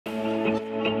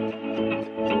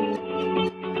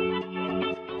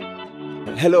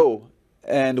Hello,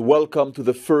 and welcome to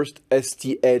the first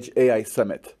ST Edge AI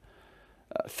Summit.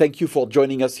 Thank you for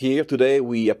joining us here today.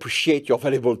 We appreciate your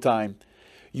valuable time.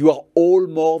 You are all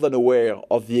more than aware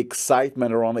of the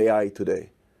excitement around AI today.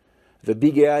 The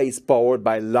big AI is powered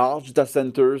by large data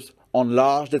centers on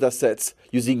large data sets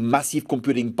using massive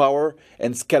computing power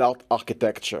and scale-out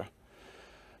architecture.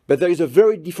 But there is a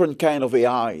very different kind of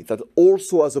AI that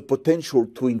also has a potential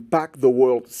to impact the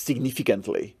world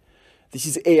significantly. This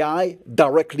is AI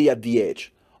directly at the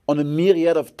edge, on a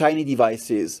myriad of tiny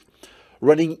devices,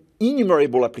 running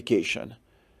innumerable applications.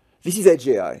 This is Edge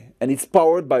AI, and it's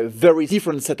powered by a very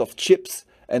different set of chips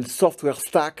and software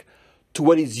stack to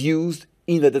what is used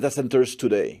in the data centers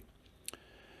today.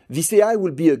 This AI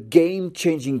will be a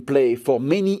game-changing play for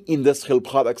many industrial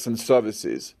products and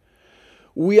services.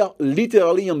 We are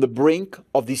literally on the brink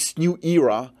of this new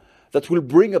era that will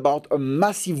bring about a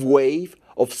massive wave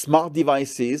of smart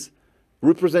devices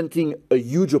representing a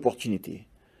huge opportunity.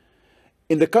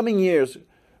 In the coming years,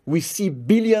 we see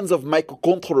billions of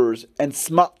microcontrollers and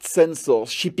smart sensors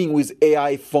shipping with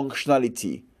AI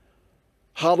functionality,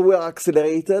 hardware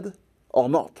accelerated or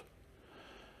not.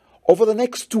 Over the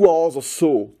next 2 hours or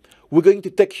so, we're going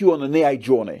to take you on an AI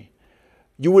journey.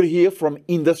 You will hear from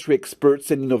industry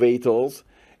experts and innovators,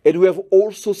 and we have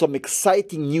also some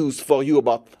exciting news for you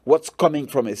about what's coming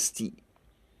from ST.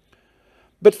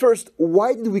 But first,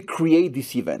 why did we create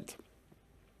this event?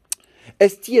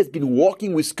 ST has been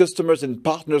working with customers and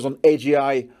partners on Edge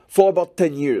AI for about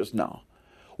 10 years now.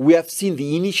 We have seen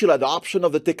the initial adoption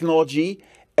of the technology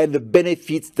and the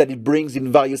benefits that it brings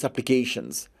in various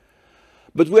applications.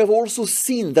 But we have also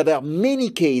seen that there are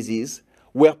many cases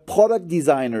where product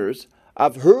designers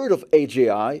have heard of Edge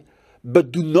AI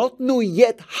but do not know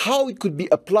yet how it could be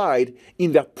applied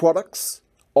in their products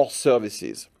or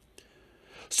services.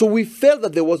 So we felt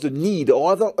that there was a need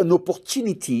or rather an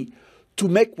opportunity to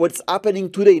make what's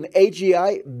happening today in Edge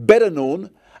AI better known,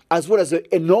 as well as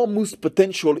the enormous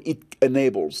potential it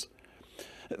enables.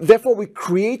 Therefore, we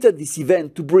created this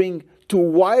event to bring to a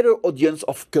wider audience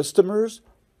of customers,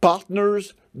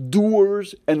 partners,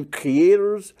 doers, and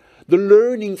creators the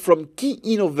learning from key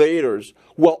innovators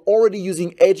who are already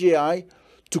using Edge AI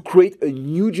to create a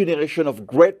new generation of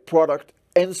great product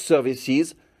and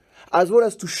services, as well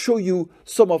as to show you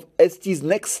some of ST's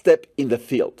next step in the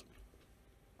field.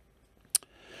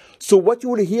 So what you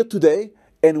will hear today,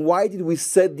 and why did we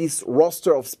set this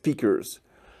roster of speakers?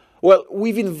 Well,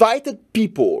 we've invited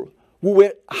people who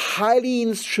were highly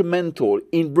instrumental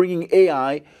in bringing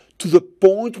AI to the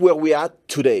point where we are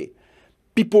today.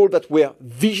 People that were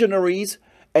visionaries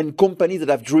and companies that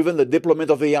have driven the deployment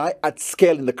of AI at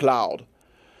scale in the cloud.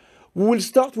 We will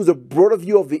start with a broader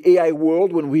view of the AI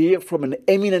world when we hear from an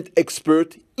eminent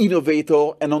expert,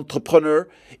 innovator, and entrepreneur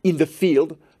in the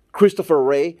field, Christopher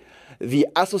Wray, the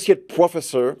Associate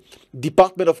Professor,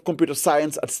 Department of Computer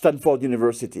Science at Stanford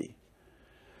University.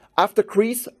 After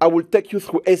Chris, I will take you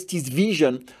through ST's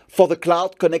vision for the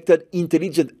cloud-connected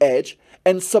intelligent edge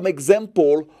and some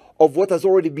example of what has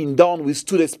already been done with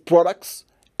today's products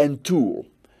and tools.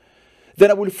 Then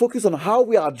I will focus on how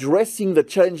we are addressing the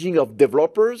challenges of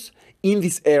developers in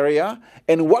this area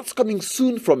and what's coming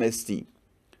soon from ST.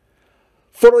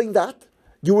 Following that,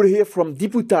 you will hear from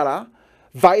Deepu Talla,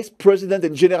 Vice President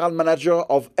and General Manager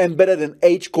of Embedded and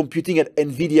Edge Computing at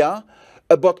NVIDIA,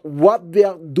 about what they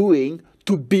are doing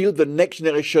to build the next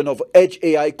generation of Edge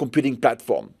AI computing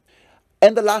platform.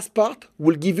 And the last part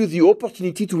will give you the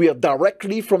opportunity to hear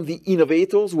directly from the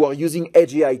innovators who are using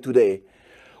Edge AI today.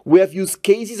 We have used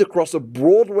cases across a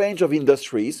broad range of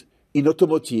industries in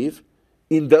automotive,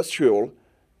 industrial,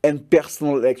 and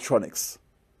personal electronics.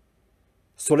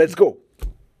 So let's go.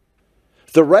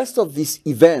 The rest of this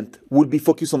event will be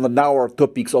focused on the narrower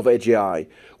topics of Edge AI,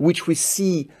 which we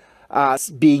see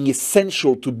as being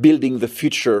essential to building the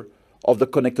future of the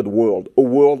connected world, a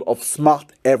world of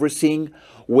smart everything,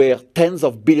 where tens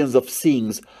of billions of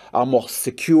things are more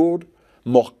secured,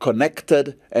 more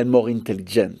connected, and more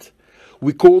intelligent.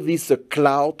 We call this a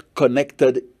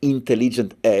cloud-connected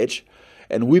intelligent edge,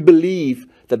 and we believe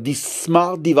that these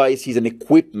smart devices and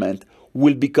equipment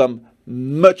will become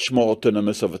much more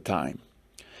autonomous over time.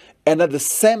 And at the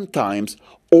same time,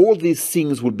 all these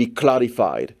things will be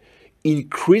cloudified,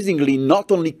 increasingly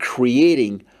not only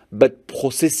creating but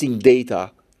processing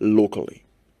data locally.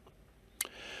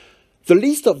 The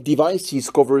list of devices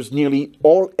covers nearly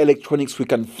all electronics we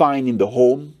can find in the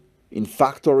home, in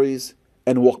factories,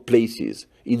 and workplaces,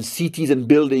 in cities and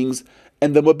buildings,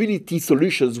 and the mobility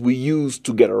solutions we use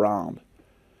to get around.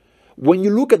 When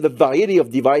you look at the variety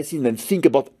of devices and think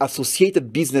about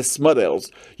associated business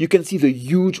models, you can see the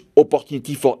huge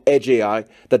opportunity for Edge AI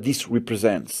that this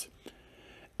represents.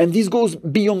 And this goes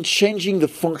beyond changing the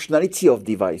functionality of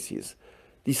devices.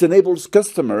 This enables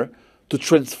customers to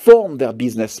transform their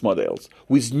business models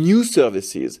with new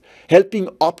services, helping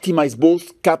optimize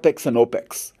both CapEx and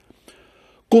OpEx.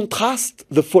 Contrast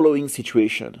the following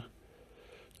situation.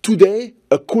 Today,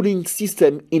 a cooling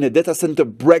system in a data center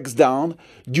breaks down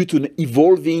due to an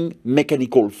evolving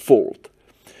mechanical fault.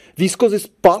 This causes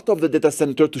part of the data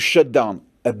center to shut down,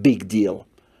 a big deal.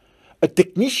 A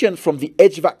technician from the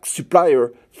HVAC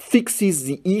supplier fixes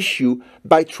the issue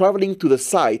by traveling to the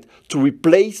site to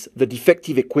replace the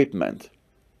defective equipment.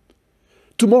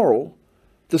 Tomorrow,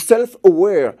 the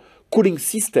self-aware cooling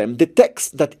system detects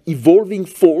that evolving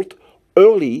fault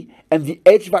early and the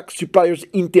HVAC supplier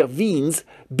intervenes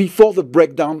before the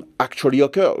breakdown actually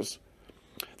occurs.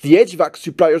 The HVAC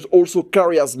suppliers also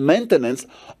carry out maintenance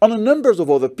on a number of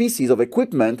other pieces of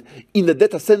equipment in the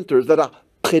data centers that are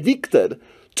predicted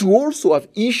to also have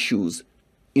issues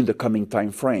in the coming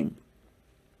time frame.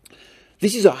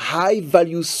 This is a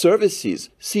high-value service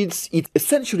since it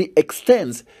essentially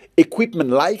extends equipment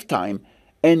lifetime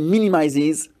and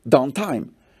minimizes downtime,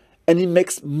 and it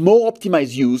makes more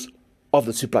optimized use of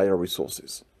the supplier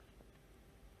resources.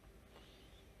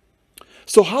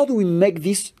 So how do we make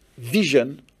this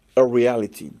vision a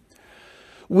reality?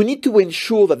 We need to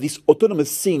ensure that these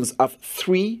autonomous things have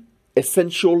three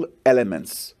essential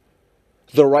elements: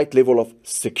 the right level of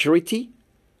security,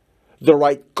 the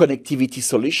right connectivity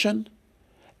solution,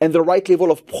 and the right level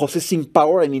of processing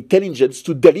power and intelligence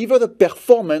to deliver the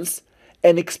performance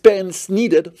and experience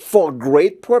needed for a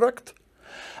great product,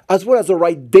 as well as the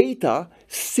right data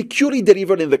securely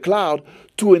delivered in the cloud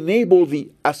to enable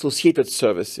the associated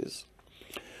services.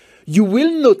 You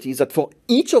will notice that for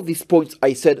each of these points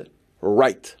I said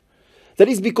right. That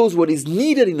is because what is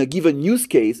needed in a given use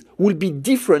case will be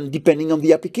different depending on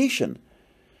the application.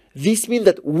 This means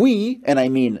that we, and I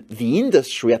mean the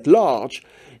industry at large,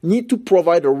 need to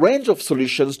provide a range of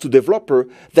solutions to developers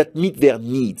that meet their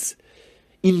needs.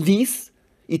 In this,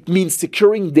 it means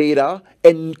securing data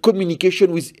and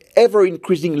communication with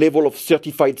ever-increasing level of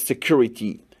certified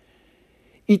security.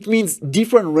 It means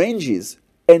different ranges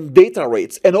and data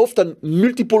rates and often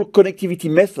multiple connectivity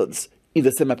methods in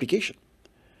the same application.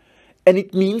 And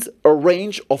it means a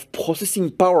range of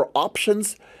processing power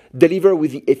options delivered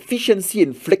with the efficiency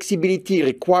and flexibility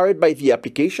required by the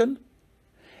application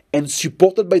and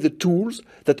supported by the tools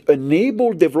that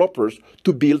enable developers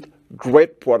to build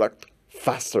great product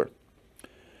faster.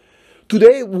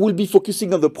 Today, we'll be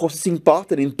focusing on the processing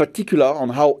part and in particular on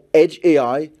how Edge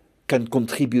AI can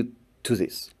contribute to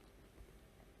this.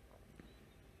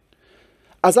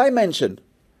 As I mentioned,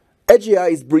 Edge AI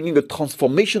is bringing a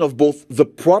transformation of both the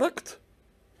product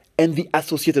and the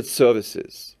associated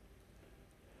services.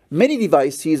 Many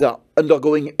devices are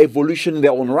undergoing evolution in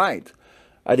their own right,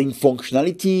 adding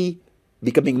functionality,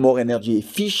 becoming more energy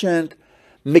efficient,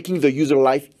 making the user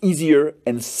life easier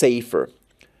and safer.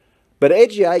 But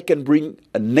Edge AI can bring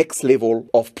a next level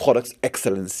of product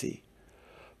excellency.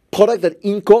 Products that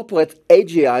incorporate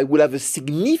Edge AI will have a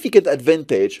significant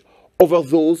advantage over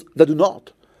those that do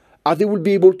not, as they will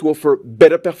be able to offer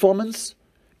better performance,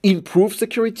 improved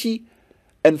security,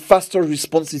 and faster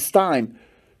response time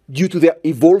due to their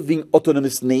evolving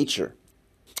autonomous nature.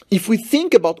 If we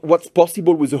think about what's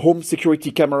possible with a home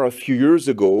security camera a few years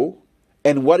ago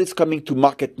and what is coming to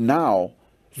market now,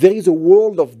 there is a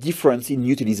world of difference in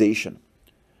utilization.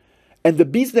 And the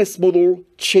business model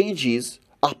changes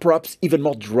are perhaps even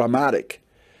more dramatic.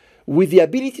 With the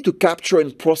ability to capture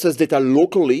and process data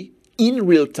locally in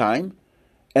real time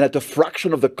and at a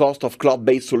fraction of the cost of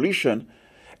cloud-based solution,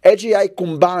 Edge AI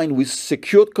combined with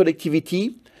secured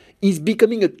connectivity is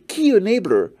becoming a key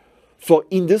enabler for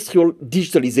industrial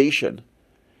digitalization.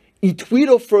 It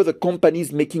will offer the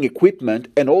companies making equipment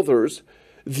and others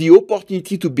the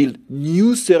opportunity to build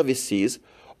new services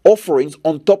offerings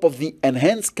on top of the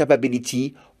enhanced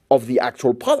capability of the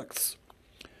actual products.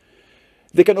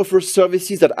 They can offer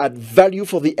services that add value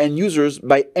for the end users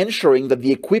by ensuring that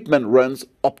the equipment runs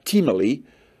optimally,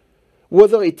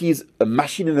 whether it is a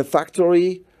machine in a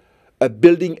factory, a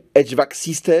building HVAC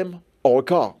system, or a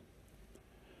car.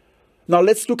 Now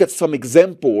let's look at some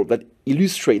examples that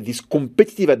illustrate this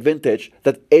competitive advantage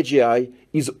that Edge AI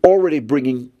is already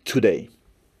bringing today.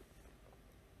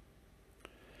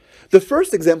 The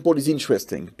first example is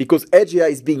interesting because Edge AI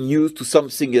is being used to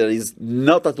something that is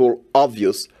not at all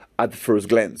obvious at first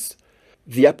glance.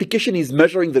 The application is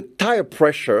measuring the tire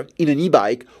pressure in an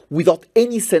e-bike without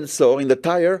any sensor in the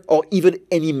tire or even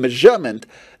any measurement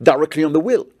directly on the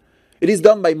wheel. It is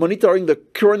done by monitoring the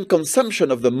current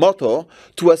consumption of the motor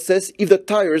to assess if the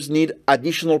tires need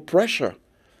additional pressure.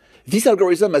 This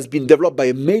algorithm has been developed by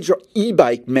a major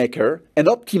e-bike maker and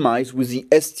optimized with the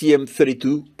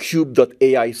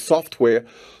STM32Cube.ai software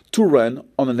to run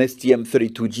on an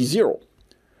STM32G0.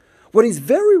 What is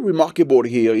very remarkable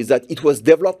here is that it was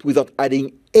developed without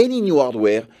adding any new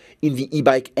hardware in the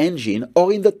e-bike engine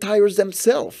or in the tires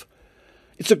themselves.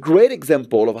 It's a great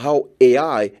example of how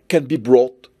AI can be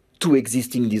brought to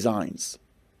existing designs.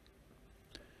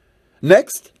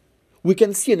 Next, we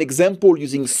can see an example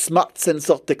using smart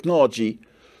sensor technology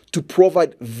to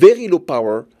provide very low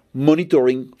power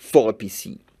monitoring for a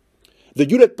PC. The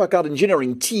Hewlett-Packard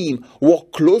engineering team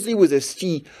worked closely with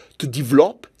ST to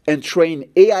develop and train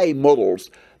AI models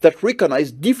that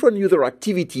recognize different user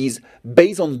activities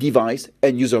based on device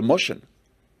and user motion.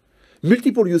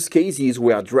 Multiple use cases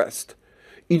were addressed,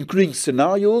 including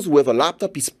scenarios where the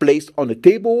laptop is placed on a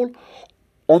table,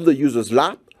 on the user's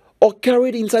lap, or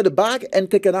carried inside a bag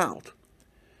and taken out.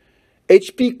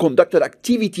 HP conducted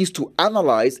activities to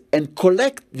analyze and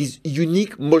collect these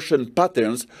unique motion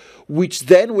patterns, which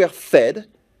then were fed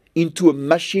into a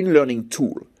machine learning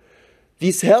tool.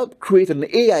 This helped create an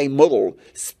AI model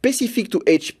specific to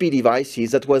HP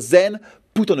devices that was then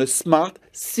put on a smart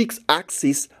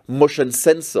 6-axis motion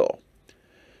sensor.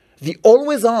 The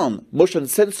always-on motion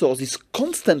sensor is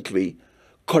constantly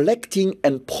collecting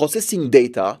and processing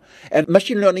data and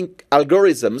machine learning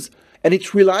algorithms, and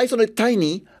it relies on a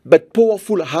tiny but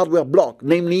powerful hardware block,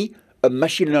 namely a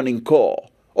machine learning core,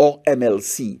 or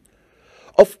MLC.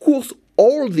 Of course,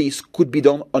 all this could be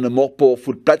done on a more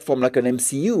powerful platform like an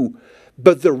MCU,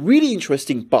 but the really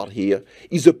interesting part here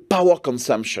is the power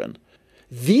consumption.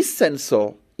 This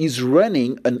sensor is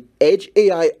running an edge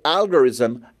AI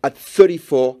algorithm at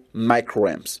 34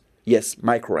 microamps. Yes,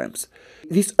 microamps.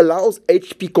 This allows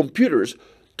HP computers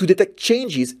to detect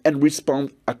changes and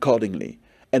respond accordingly.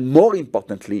 And more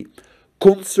importantly,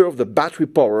 conserve the battery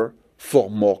power for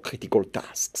more critical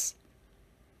tasks.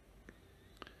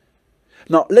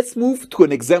 Now, let's move to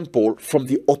an example from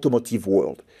the automotive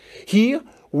world. Here,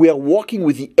 we are working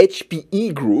with the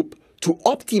HPE group to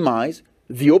optimize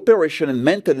the operation and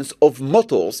maintenance of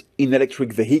motors in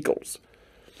electric vehicles.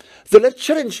 The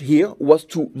challenge here was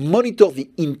to monitor the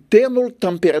internal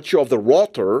temperature of the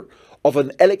rotor of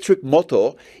an electric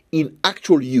motor in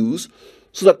actual use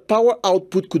so that power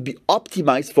output could be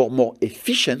optimized for more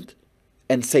efficient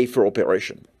and safer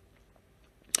operation.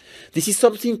 This is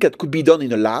something that could be done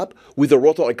in a lab with the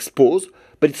rotor exposed,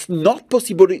 but it's not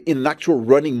possible in an actual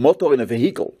running motor in a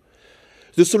vehicle.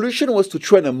 The solution was to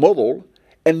train a model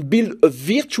and build a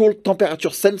virtual temperature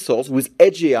sensors with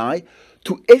Edge AI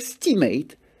to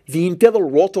estimate the internal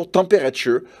rotor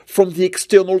temperature from the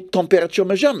external temperature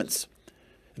measurements.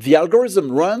 The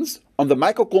algorithm runs on the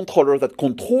microcontroller that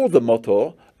controls the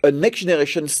motor, a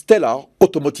next-generation Stellar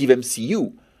automotive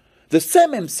MCU. The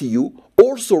same MCU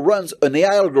also runs an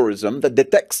AI algorithm that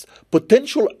detects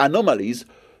potential anomalies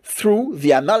through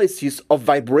the analysis of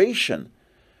vibration.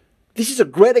 This is a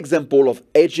great example of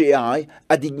Edge AI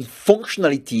adding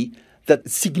functionality that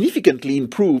significantly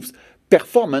improves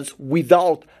performance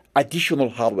without additional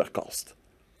hardware cost.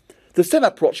 The same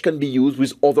approach can be used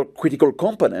with other critical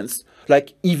components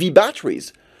like EV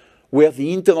batteries, where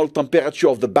the internal temperature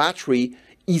of the battery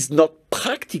is not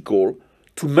practical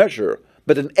to measure,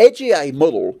 but an Edge AI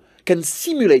model can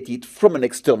simulate it from an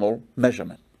external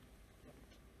measurement.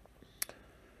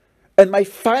 And my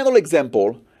final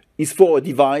example is for a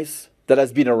device that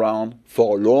has been around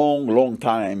for a long, long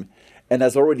time and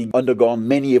has already undergone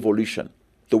many evolutions,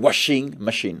 the washing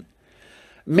machine.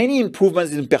 Many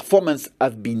improvements in performance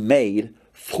have been made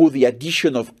through the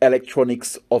addition of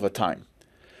electronics over time.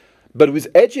 But with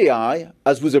Edge AI,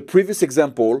 as with the previous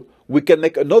example, we can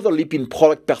make another leap in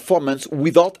product performance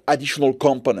without additional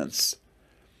components.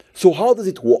 So how does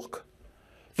it work?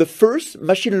 The first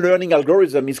machine learning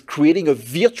algorithm is creating a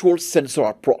virtual sensor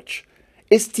approach,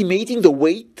 estimating the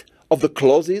weight of the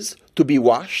clothes to be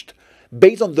washed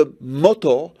based on the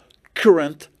motor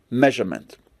current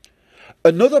measurement.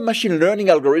 Another machine learning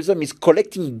algorithm is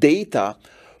collecting data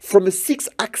from a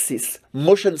 6-axis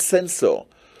motion sensor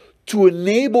to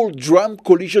enable drum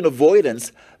collision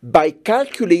avoidance by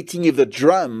calculating if the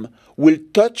drum will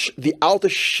touch the outer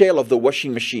shell of the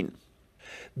washing machine.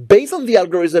 Based on the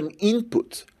algorithm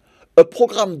input, a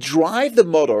program drives the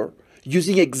motor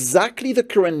using exactly the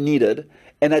current needed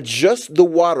and adjusts the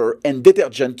water and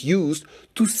detergent used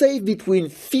to save between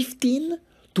 15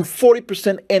 to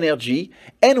 40% energy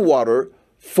and water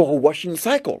for a washing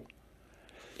cycle.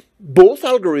 Both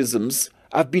algorithms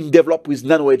have been developed with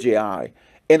NanoEdge AI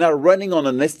and are running on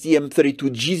an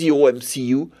STM32G0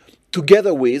 MCU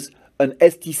together with an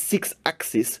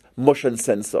ST6-axis motion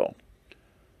sensor.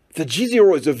 The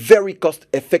G0 is a very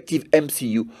cost-effective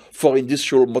MCU for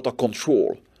industrial motor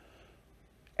control.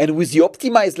 And with the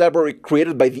optimized library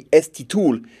created by the ST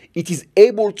tool, it is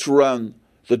able to run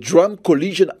the drum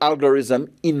collision algorithm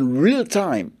in real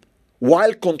time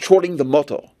while controlling the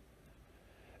motor.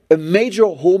 A major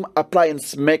home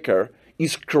appliance maker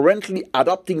is currently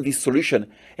adopting this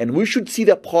solution, and we should see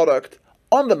their product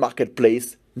on the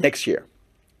marketplace next year.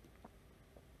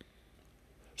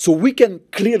 So we can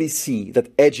clearly see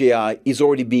that Edge AI is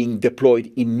already being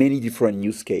deployed in many different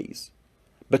use cases.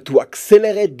 But to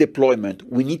accelerate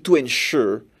deployment, we need to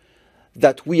ensure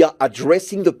that we are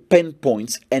addressing the pain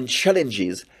points and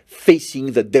challenges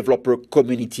facing the developer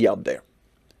community out there.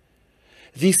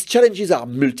 These challenges are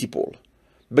multiple,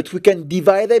 but we can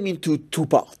divide them into two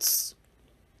parts.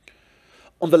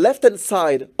 On the left-hand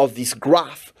side of this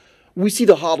graph, we see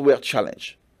the hardware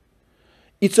challenge.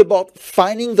 It's about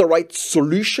finding the right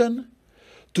solution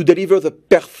to deliver the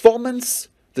performance,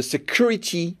 the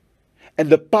security, and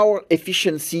the power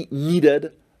efficiency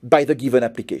needed by the given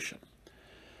application.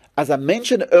 As I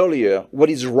mentioned earlier, what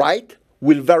is right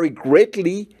will vary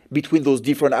greatly between those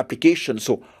different applications,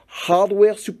 so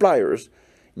hardware suppliers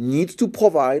need to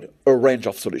provide a range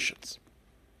of solutions.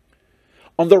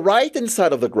 On the right-hand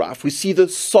side of the graph, we see the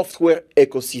software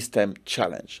ecosystem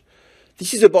challenge.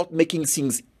 This is about making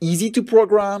things easy to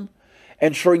program,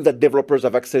 ensuring that developers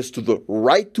have access to the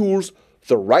right tools,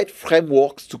 the right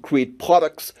frameworks to create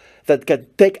products that can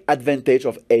take advantage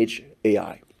of Edge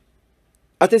AI.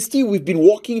 At ST, we've been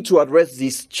working to address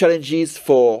these challenges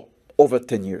for over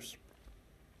 10 years.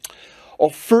 Our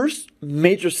first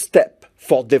major step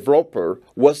for developer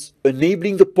was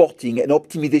enabling the porting and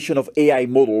optimization of AI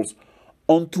models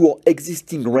onto our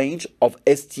existing range of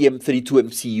STM32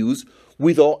 MCUs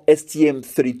with our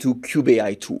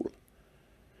STM32CubeAI tool.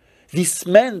 This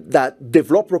meant that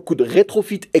developer could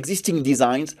retrofit existing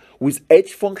designs with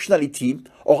edge functionality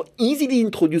or easily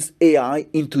introduce AI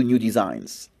into new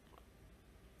designs.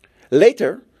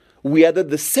 Later, we added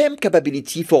the same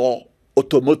capability for our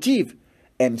automotive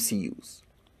MCUs.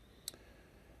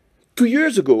 2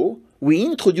 years ago, we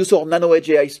introduced our NanoEdge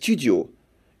AI Studio,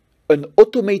 an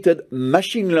automated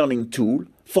machine learning tool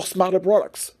for smarter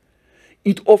products.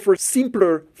 It offers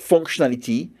simpler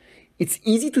functionality, it's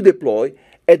easy to deploy,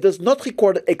 and does not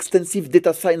require extensive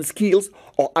data science skills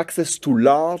or access to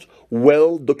large,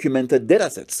 well-documented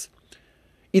datasets.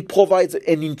 It provides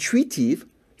an intuitive,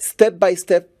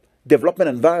 step-by-step development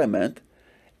environment,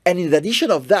 and in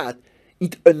addition of that,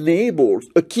 it enables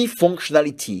a key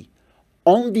functionality,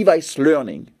 on-device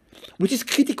learning, which is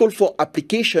critical for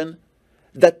applications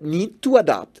that need to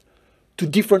adapt to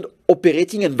different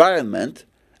operating environments,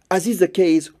 as is the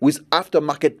case with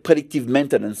aftermarket predictive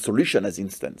maintenance solution, as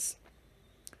instance.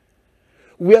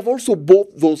 We have also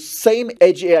brought those same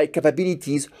Edge AI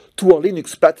capabilities to our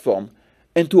Linux platform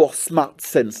and to our smart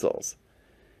sensors.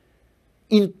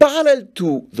 In parallel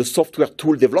to the software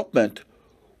tool development,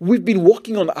 we've been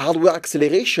working on hardware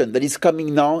acceleration that is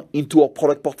coming now into our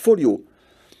product portfolio.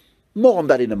 More on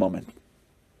that in a moment.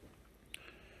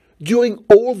 During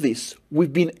all this,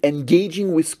 we've been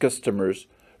engaging with customers,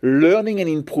 learning and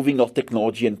improving our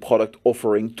technology and product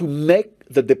offering to make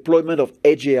the deployment of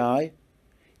Edge AI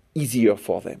easier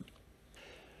for them.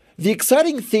 The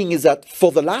exciting thing is that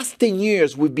for the last 10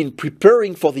 years, we've been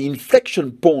preparing for the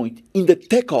inflection point in the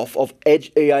takeoff of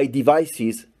Edge AI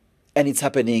devices, and it's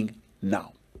happening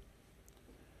now.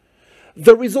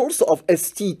 The results of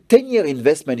ST's 10-year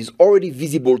investment is already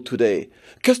visible today.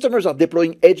 Customers are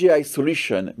deploying Edge AI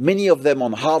solutions, many of them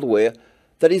on hardware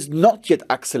that is not yet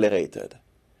accelerated.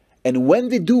 And when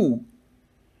they do,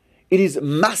 it is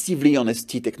massively on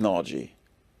ST technology.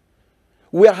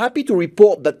 We are happy to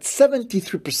report that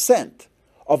 73%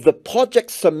 of the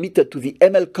projects submitted to the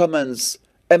ML Commons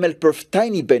MLPerf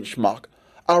Tiny benchmark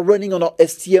are running on our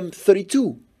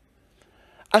STM32.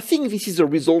 I think this is a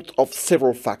result of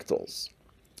several factors.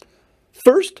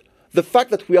 First, the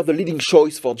fact that we are the leading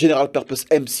choice for general-purpose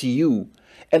MCU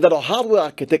and that our hardware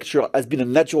architecture has been a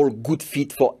natural good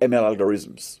fit for ML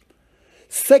algorithms.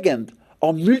 Second,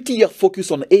 our multi-year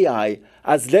focus on AI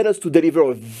has led us to deliver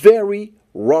a very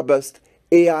robust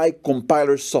AI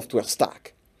compiler software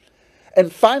stack.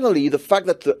 And finally, the fact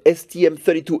that the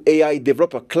STM32 AI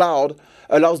Developer Cloud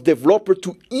allows developers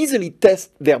to easily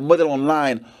test their model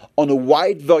online on a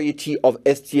wide variety of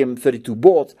STM32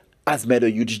 boards has made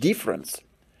a huge difference.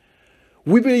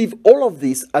 We believe all of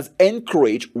this has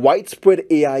encouraged widespread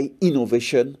AI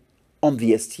innovation on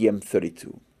the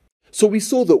STM32. So we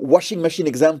saw the washing machine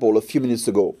example a few minutes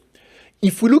ago.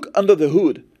 If we look under the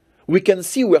hood, we can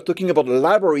see we are talking about a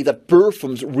library that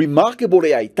performs remarkable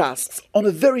AI tasks on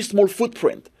a very small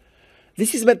footprint.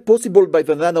 This is made possible by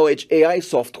the NanoEdge AI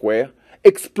software,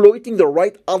 exploiting the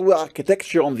right hardware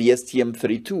architecture on the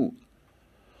STM32.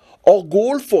 Our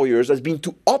goal for years has been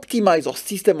to optimize our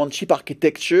system-on-chip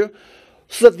architecture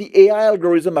so that the AI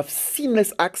algorithm have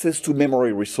seamless access to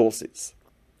memory resources.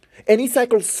 Any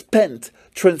cycle spent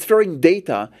transferring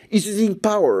data is using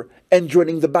power and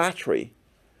draining the battery.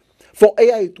 For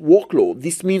AI workload,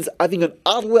 this means having an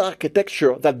hardware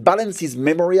architecture that balances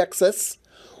memory access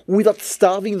without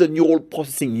starving the neural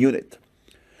processing unit.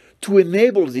 To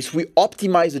enable this, we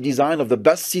optimize the design of the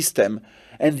bus system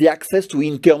and the access to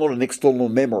internal and external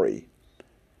memory.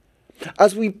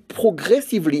 As we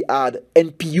progressively add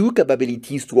NPU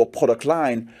capabilities to our product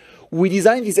line, we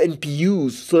design these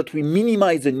NPUs so that we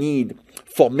minimize the need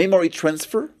for memory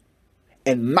transfer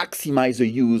and maximize the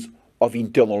use of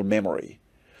internal memory.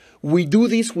 We do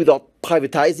this without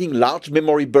privatizing large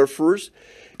memory buffers,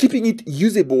 keeping it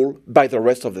usable by the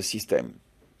rest of the system.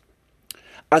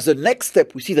 As a next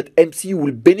step, we see that MCU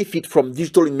will benefit from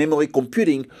digital in-memory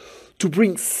computing to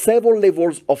bring several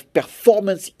levels of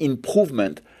performance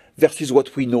improvement versus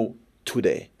what we know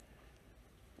today.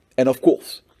 And of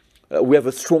course, we have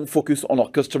a strong focus on our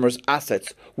customers'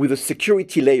 assets with a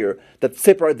security layer that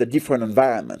separates the different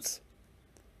environments.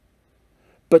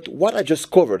 But what I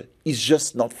just covered is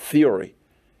just not theory.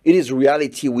 It is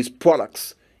reality with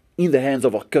products in the hands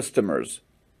of our customers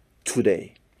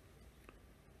today.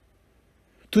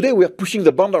 Today we are pushing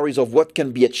the boundaries of what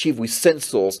can be achieved with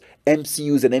sensors,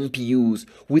 MCUs and NPUs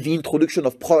with the introduction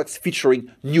of products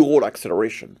featuring neural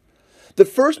acceleration. The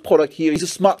first product here is a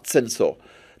smart sensor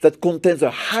that contains a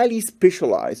highly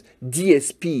specialized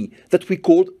DSP that we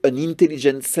call an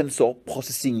Intelligent Sensor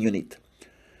Processing Unit.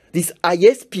 This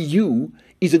ISPU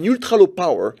is an ultra-low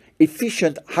power,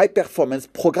 efficient, high-performance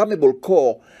programmable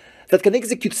core that can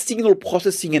execute signal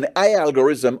processing and AI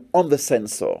algorithm on the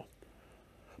sensor.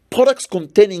 Products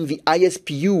containing the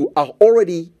ISPU are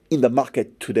already in the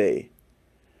market today.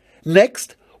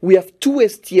 Next, we have two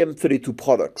STM32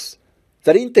 products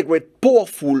that integrate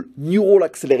powerful neural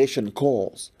acceleration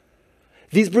cores.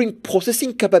 These bring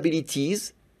processing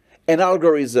capabilities and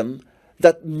algorithms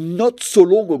that not so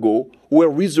long ago were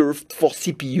reserved for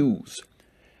CPUs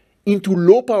into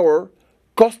low-power,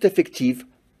 cost-effective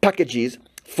packages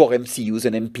for MCUs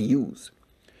and NPUs.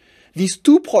 These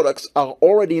two products are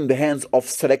already in the hands of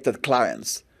selected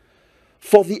clients.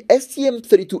 For the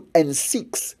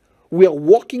STM32N6, we are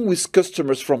working with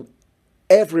customers from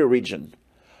every region,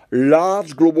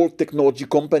 large global technology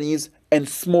companies and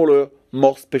smaller,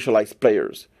 more specialized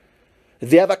players.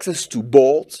 They have access to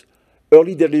boards,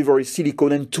 early delivery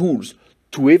silicon and tools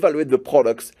to evaluate the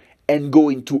products and go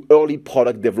into early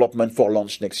product development for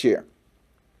launch next year.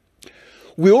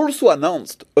 We also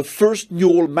announced a first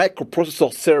neural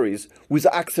microprocessor series with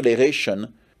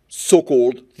acceleration,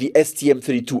 so-called the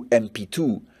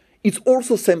STM32MP2. It's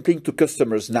also sampling to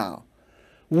customers now.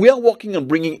 We are working on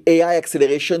bringing AI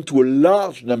acceleration to a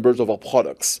large number of our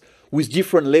products with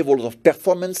different levels of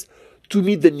performance to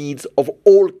meet the needs of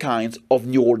all kinds of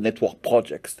neural network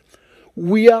projects.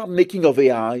 We are making of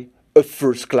AI a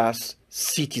first-class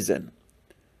citizen.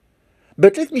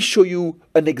 But let me show you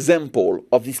an example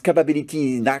of this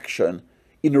capability in action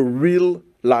in a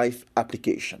real-life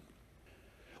application.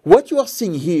 What you are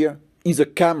seeing here is a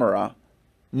camera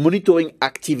monitoring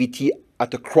activity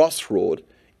at a crossroad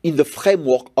in the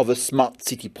framework of a smart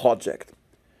city project.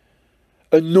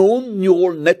 A known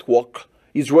neural network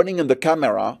is running on the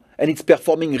camera and it's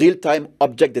performing real-time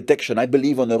object detection, I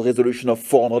believe on a resolution of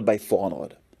 400 by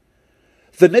 400.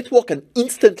 The network can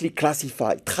instantly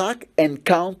classify, track, and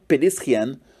count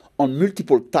pedestrians on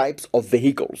multiple types of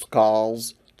vehicles,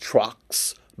 cars,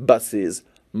 trucks, buses,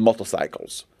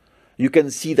 motorcycles. You can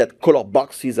see that color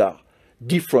boxes are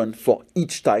different for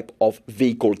each type of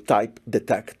vehicle type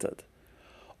detected.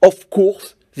 Of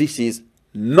course, this is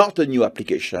not a new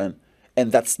application,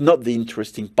 and that's not the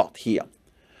interesting part here.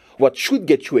 What should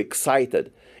get you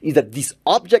excited is that this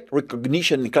object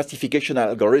recognition and classification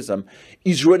algorithm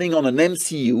is running on an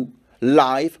MCU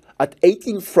live at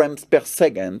 18 frames per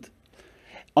second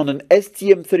on an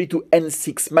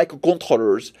STM32N6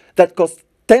 microcontrollers that cost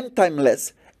 10 times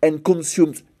less and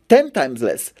consumes 10 times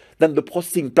less than the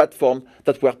processing platform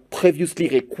that were previously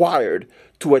required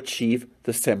to achieve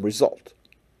the same result.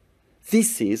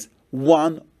 This is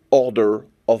one order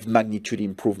of magnitude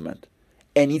improvement,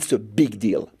 and it's a big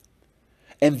deal.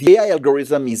 And the AI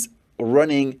algorithm is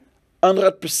running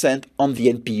 100% on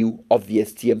the NPU of the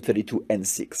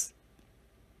STM32N6.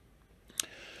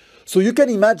 So you can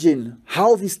imagine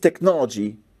how this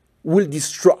technology will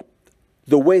disrupt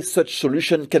the way such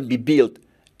solution can be built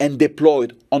and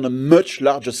deployed on a much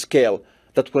larger scale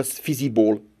that was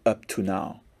feasible up to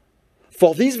now.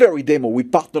 For this very demo, we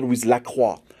partnered with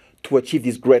Lacroix to achieve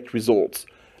these great results.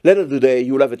 Later today,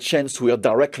 you'll have a chance to hear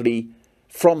directly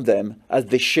from them as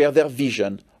they share their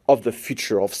vision of the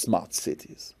future of smart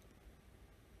cities.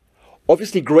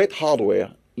 Obviously, great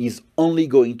hardware is only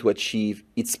going to achieve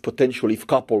its potential if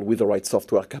coupled with the right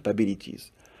software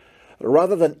capabilities.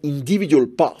 Rather than individual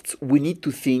parts, we need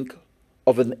to think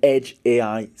of an edge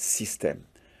AI system.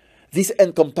 This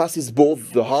encompasses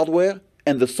both the hardware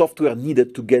and the software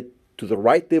needed to get to the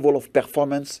right level of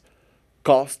performance,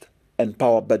 cost, and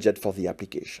power budget for the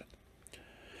application.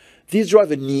 These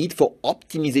drive a need for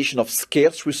optimization of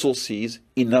scarce resources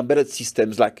in embedded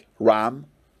systems like RAM,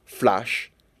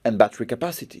 flash, and battery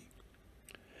capacity.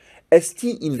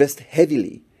 ST invests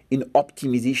heavily in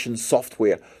optimization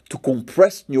software to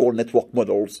compress neural network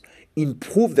models,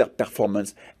 improve their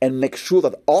performance, and make sure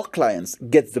that our clients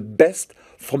get the best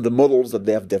from the models that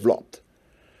they have developed.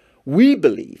 We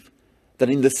believe that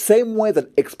in the same way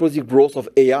that explosive growth of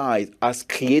AI has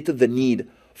created the need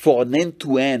for an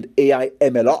end-to-end AI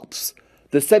ML ops,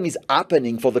 the same is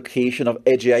happening for the creation of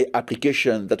edge AI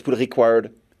applications that will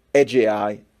require edge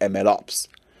AI ML ops.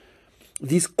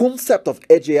 This concept of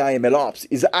edge AI ML ops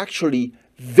is actually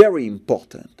very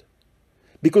important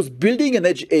because building an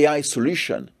edge AI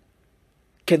solution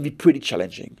can be pretty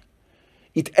challenging.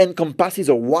 It encompasses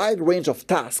a wide range of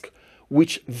tasks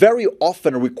which very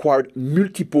often require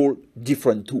multiple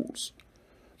different tools.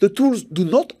 The tools do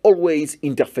not always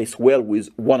interface well with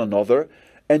one another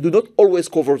and do not always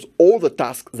cover all the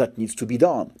tasks that needs to be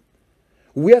done.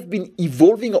 We have been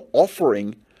evolving our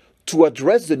offering to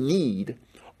address the need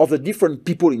of the different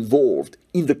people involved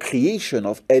in the creation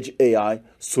of edge AI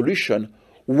solution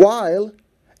while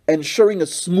ensuring a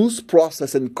smooth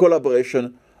process and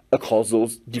collaboration across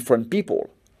those different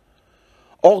people.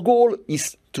 Our goal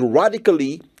is to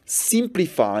radically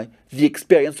simplify the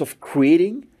experience of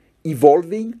creating,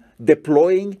 evolving,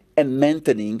 deploying, and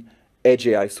maintaining edge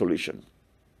AI solution.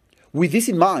 With this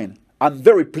in mind, I'm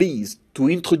very pleased to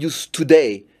introduce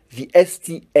today the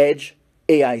ST Edge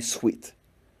AI Suite.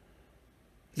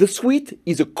 The suite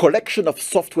is a collection of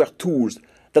software tools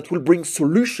that will bring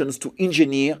solutions to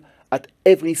engineers at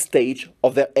every stage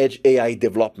of their edge AI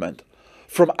development.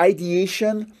 From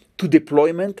ideation to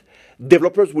deployment,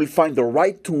 developers will find the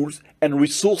right tools and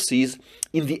resources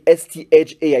in the ST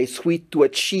Edge AI Suite to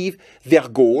achieve their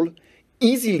goal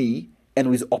easily and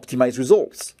with optimized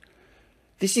results.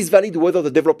 This is valid whether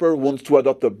the developer wants to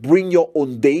adopt a bring your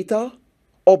own data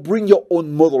or bring your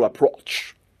own model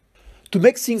approach. To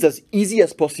make things as easy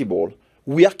as possible,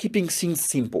 we are keeping things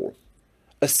simple.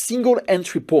 A single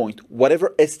entry point,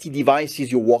 whatever ST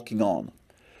devices you're working on.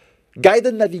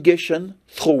 Guided navigation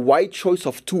through a wide choice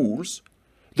of tools,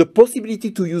 the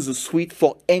possibility to use the suite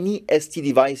for any ST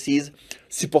devices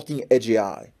supporting Edge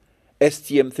AI,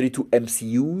 STM32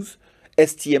 MCUs,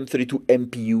 STM32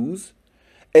 MPUs,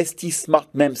 ST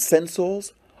Smart MEMS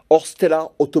sensors, or Stellar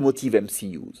Automotive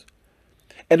MCUs,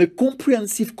 and a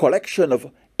comprehensive collection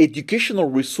of educational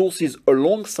resources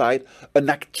alongside an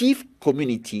active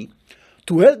community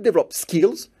to help develop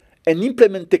skills and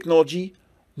implement technology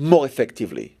more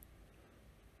effectively.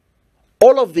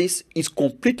 All of this is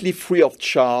completely free of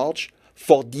charge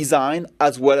for design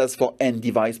as well as for end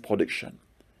device production.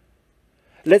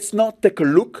 Let's now take a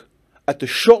look at a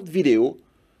short video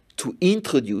to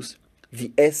introduce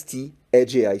the ST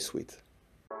Edge AI Suite.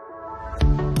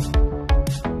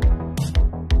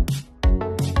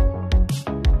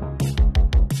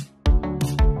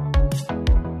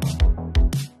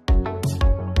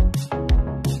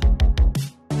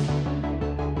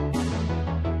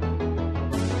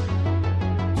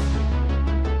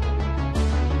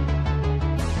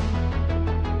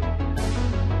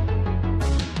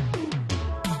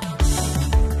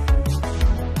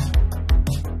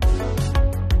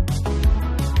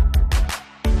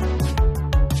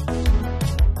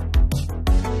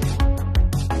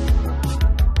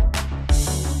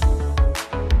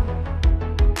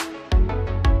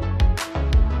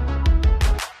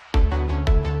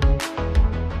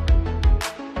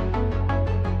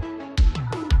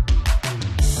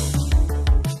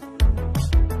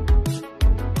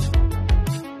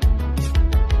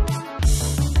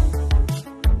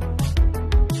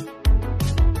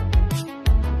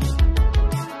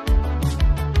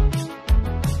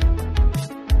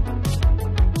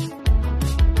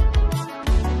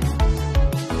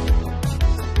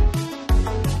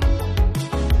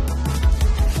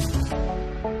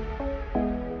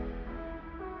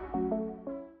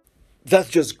 That's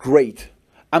just great.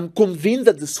 I'm convinced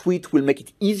that the suite will make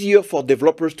it easier for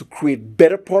developers to create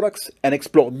better products and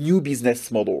explore new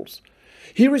business models.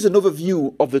 Here is an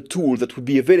overview of the tools that will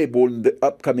be available in the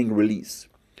upcoming release.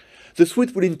 The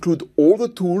suite will include all the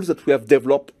tools that we have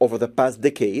developed over the past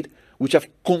decade, which have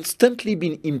constantly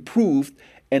been improved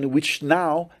and which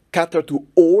now cater to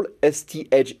all ST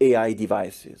Edge AI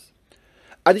devices.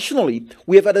 Additionally,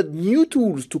 we have added new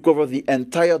tools to cover the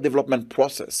entire development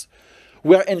process.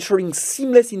 We are ensuring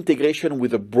seamless integration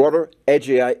with the broader Edge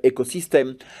AI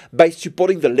ecosystem by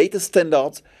supporting the latest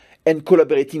standards and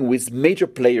collaborating with major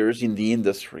players in the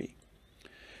industry.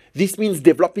 This means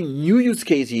developing new use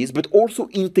cases, but also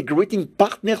integrating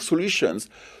partner solutions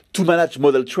to manage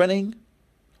model training,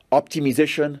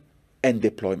 optimization, and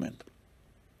deployment.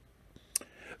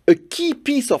 A key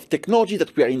piece of technology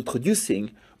that we are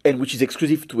introducing, and which is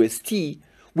exclusive to ST,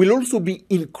 will also be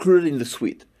included in the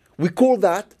suite. We call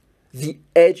that the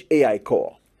Edge AI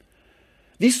Core.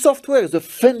 This software is a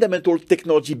fundamental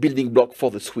technology building block for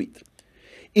the suite.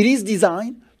 It is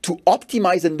designed to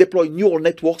optimize and deploy neural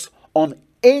networks on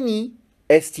any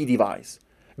ST device,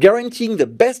 guaranteeing the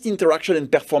best interaction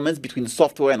and performance between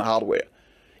software and hardware.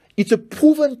 It's a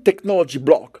proven technology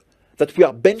block that we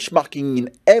are benchmarking in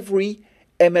every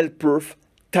MLPerf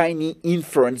tiny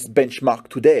inference benchmark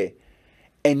today,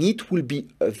 and it will be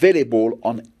available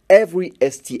on every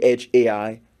ST Edge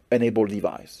AI enabled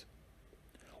device.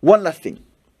 One last thing.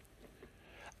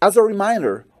 As a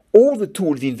reminder, all the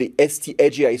tools in the ST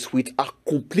Edge AI suite are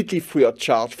completely free of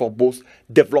charge for both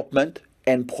development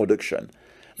and production.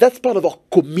 That's part of our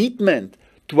commitment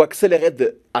to accelerate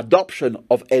the adoption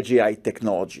of Edge AI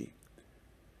technology.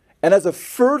 And as a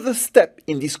further step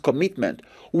in this commitment,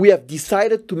 we have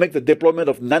decided to make the deployment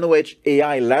of NanoEdge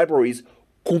AI libraries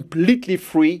completely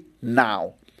free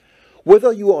now.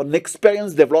 Whether you are an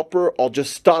experienced developer or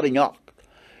just starting up,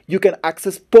 you can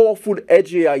access powerful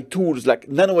Edge AI tools like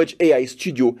NanoEdge AI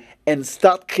Studio and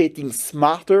start creating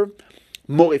smarter,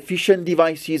 more efficient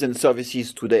devices and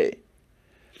services today.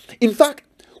 In fact,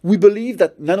 we believe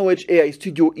that NanoEdge AI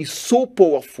Studio is so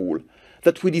powerful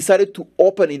that we decided to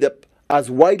open it up as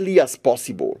widely as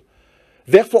possible.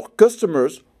 Therefore,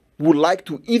 customers who would like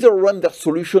to either run their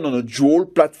solution on a dual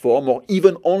platform or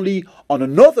even only on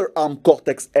another ARM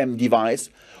Cortex-M device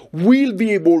will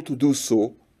be able to do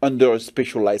so under a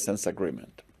special license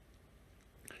agreement.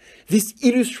 This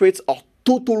illustrates our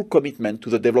total commitment to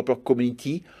the developer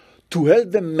community to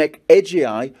help them make Edge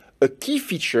AI a key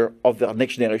feature of their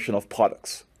next generation of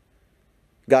products.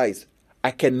 Guys,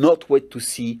 I cannot wait to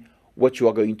see what you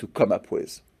are going to come up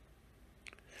with.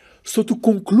 So to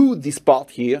conclude this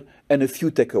part here and a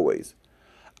few takeaways,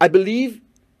 I believe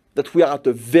that we are at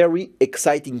a very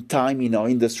exciting time in our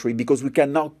industry because we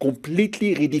can now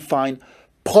completely redefine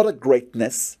product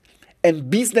greatness and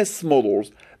business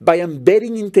models by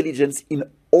embedding intelligence in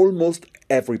almost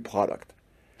every product.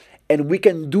 And we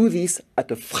can do this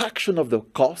at a fraction of the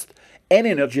cost and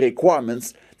energy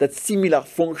requirements that similar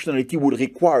functionality would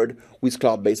require with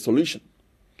cloud-based solutions.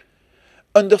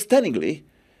 Understandingly,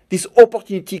 this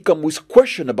opportunity comes with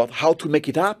questions about how to make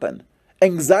it happen,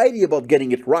 anxiety about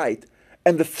getting it right,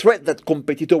 and the threat that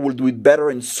competitors will do it better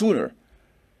and sooner.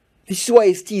 This is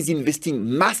why ST is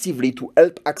investing massively to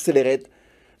help accelerate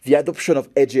the adoption of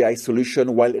Edge AI solutions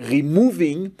while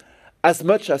removing as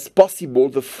much as possible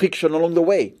the friction along the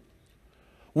way.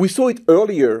 We saw it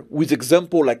earlier with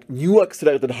examples like new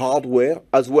accelerated hardware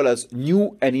as well as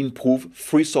new and improved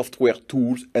free software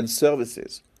tools and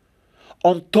services.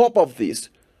 On top of this,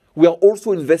 we are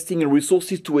also investing in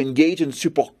resources to engage and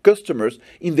support customers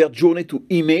in their journey to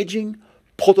imaging,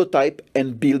 prototype,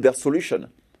 and build their solution.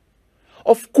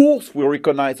 Of course, we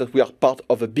recognize that we are part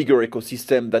of a bigger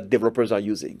ecosystem that developers are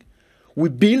using. We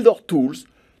build our tools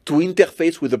to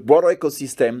interface with the broader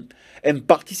ecosystem and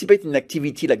participate in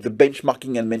activity like the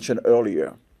benchmarking I mentioned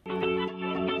earlier.